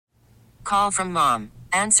call from mom.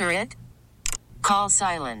 Answer it. Call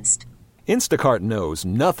silenced. Instacart knows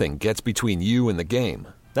nothing gets between you and the game.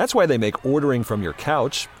 That's why they make ordering from your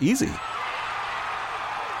couch easy.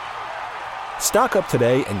 Stock up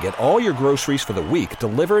today and get all your groceries for the week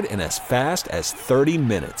delivered in as fast as 30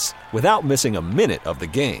 minutes without missing a minute of the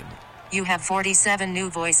game. You have 47 new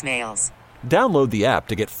voicemails. Download the app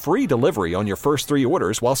to get free delivery on your first 3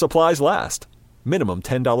 orders while supplies last. Minimum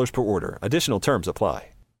 $10 per order. Additional terms apply.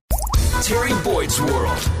 Terry Boyd's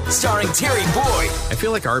World, starring Terry Boyd. I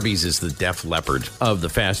feel like Arby's is the Def Leppard of the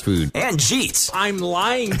fast food. And Jeets. I'm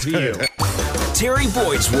lying to you. Terry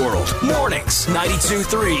Boyd's World, mornings,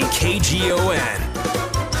 92.3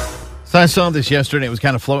 KGON. So I saw this yesterday. It was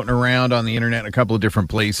kind of floating around on the internet in a couple of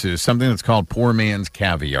different places. Something that's called poor man's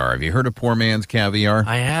caviar. Have you heard of poor man's caviar?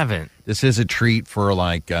 I haven't. This is a treat for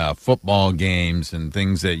like football games and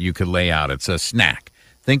things that you could lay out. It's a snack.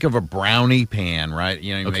 Think of a brownie pan, right?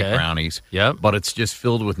 You know, you make brownies. Yep. But it's just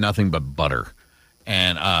filled with nothing but butter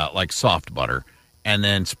and like soft butter. And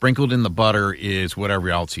then sprinkled in the butter is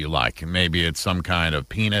whatever else you like. Maybe it's some kind of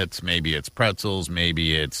peanuts. Maybe it's pretzels.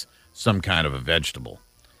 Maybe it's some kind of a vegetable.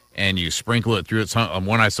 And you sprinkle it through it.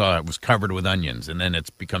 One I saw, it was covered with onions, and then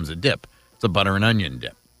it becomes a dip. It's a butter and onion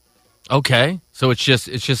dip. Okay. So it's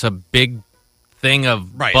just a big thing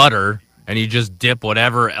of butter. And you just dip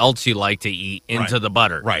whatever else you like to eat into the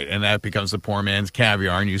butter. Right, and that becomes the poor man's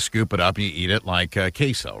caviar, and you scoop it up and you eat it like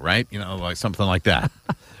queso, right? You know, like something like that.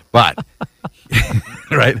 But,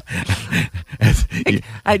 right?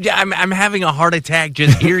 I'm having a heart attack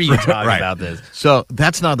just hearing you talk about this. So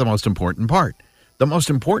that's not the most important part. The most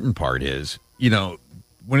important part is, you know,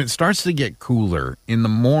 when it starts to get cooler in the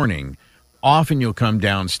morning, often you'll come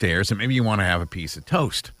downstairs and maybe you want to have a piece of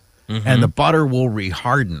toast. Mm-hmm. And the butter will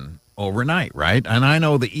reharden overnight, right? And I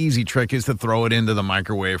know the easy trick is to throw it into the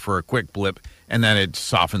microwave for a quick blip, and then it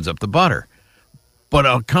softens up the butter. But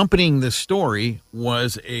accompanying this story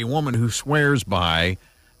was a woman who swears by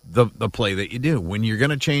the play that you do. When you're going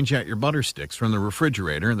to change out your butter sticks from the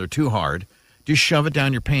refrigerator and they're too hard, just shove it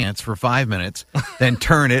down your pants for 5 minutes, then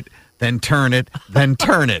turn it, then turn it, then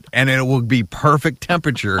turn it, and it will be perfect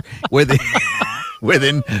temperature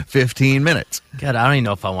within 15 minutes. God, I don't even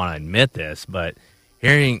know if I want to admit this, but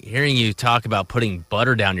Hearing you talk about putting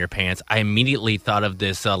butter down your pants, I immediately thought of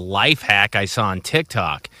this life hack I saw on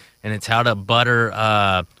TikTok, and it's how to butter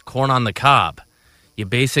corn on the cob. You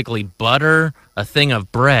basically butter a thing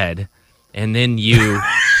of bread, and then you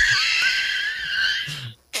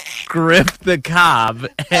grip the cob,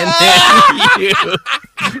 and then you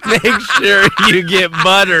make sure you get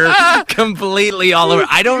butter completely all over.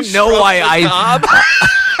 I don't know why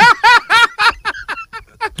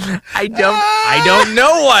I don't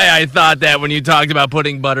know why I thought that when you talked about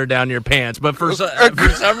putting butter down your pants, but for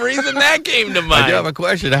some reason that came to mind. I do have a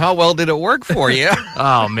question. How well did it work for you?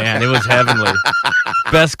 Oh, man, it was heavenly.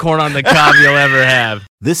 Best corn on the cob you'll ever have.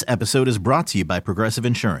 This episode is brought to you by Progressive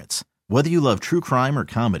Insurance. Whether you love true crime or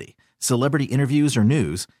comedy, celebrity interviews or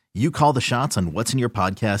news, you call the shots on what's in your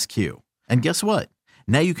podcast queue. And guess what?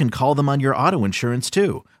 Now you can call them on your auto insurance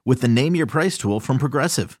too with the Name Your Price tool from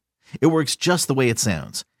Progressive. It works just the way it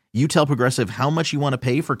sounds. You tell Progressive how much you want to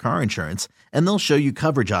pay for car insurance, and they'll show you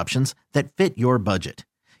coverage options that fit your budget.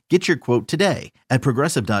 Get your quote today at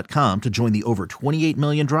Progressive.com to join the over 28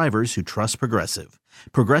 million drivers who trust Progressive.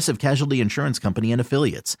 Progressive Casualty Insurance Company and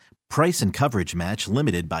Affiliates. Price and coverage match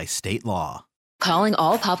limited by state law. Calling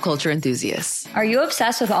all pop culture enthusiasts. Are you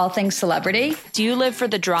obsessed with all things celebrity? Do you live for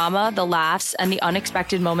the drama, the laughs, and the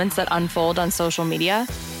unexpected moments that unfold on social media?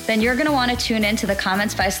 Then you're going to want to tune in to the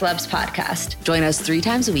Comments by Celebs podcast. Join us 3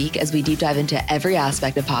 times a week as we deep dive into every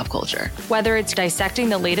aspect of pop culture. Whether it's dissecting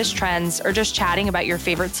the latest trends or just chatting about your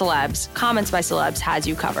favorite celebs, Comments by Celebs has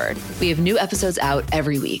you covered. We have new episodes out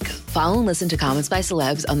every week. Follow and listen to Comments by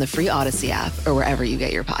Celebs on the free Odyssey app or wherever you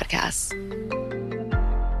get your podcasts.